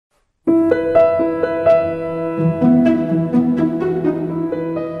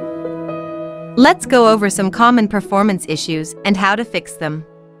Let's go over some common performance issues and how to fix them.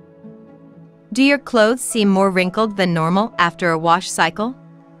 Do your clothes seem more wrinkled than normal after a wash cycle?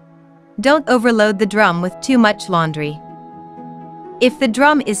 Don't overload the drum with too much laundry. If the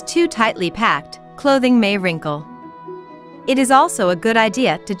drum is too tightly packed, clothing may wrinkle. It is also a good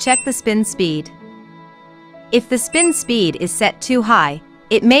idea to check the spin speed. If the spin speed is set too high,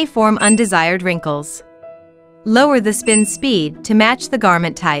 it may form undesired wrinkles. Lower the spin speed to match the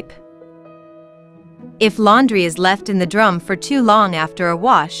garment type. If laundry is left in the drum for too long after a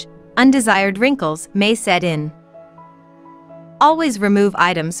wash, undesired wrinkles may set in. Always remove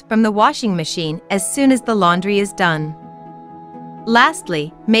items from the washing machine as soon as the laundry is done.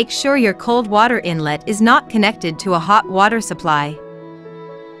 Lastly, make sure your cold water inlet is not connected to a hot water supply.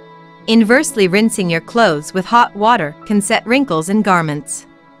 Inversely rinsing your clothes with hot water can set wrinkles in garments.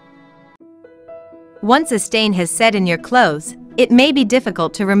 Once a stain has set in your clothes, it may be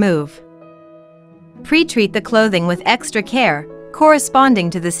difficult to remove. Pre-treat the clothing with extra care, corresponding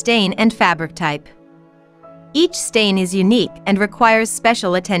to the stain and fabric type. Each stain is unique and requires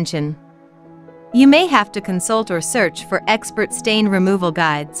special attention. You may have to consult or search for expert stain removal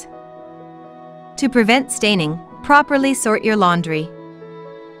guides. To prevent staining, properly sort your laundry.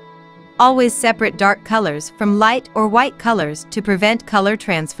 Always separate dark colors from light or white colors to prevent color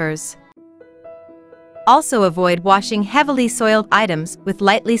transfers. Also avoid washing heavily soiled items with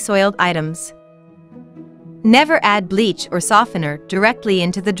lightly soiled items. Never add bleach or softener directly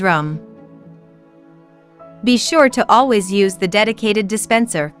into the drum. Be sure to always use the dedicated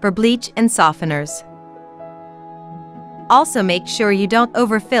dispenser for bleach and softeners. Also make sure you don't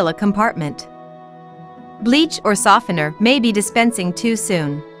overfill a compartment. Bleach or softener may be dispensing too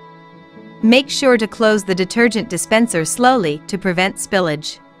soon. Make sure to close the detergent dispenser slowly to prevent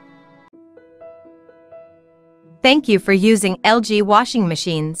spillage. Thank you for using LG washing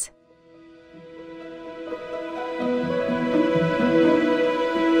machines.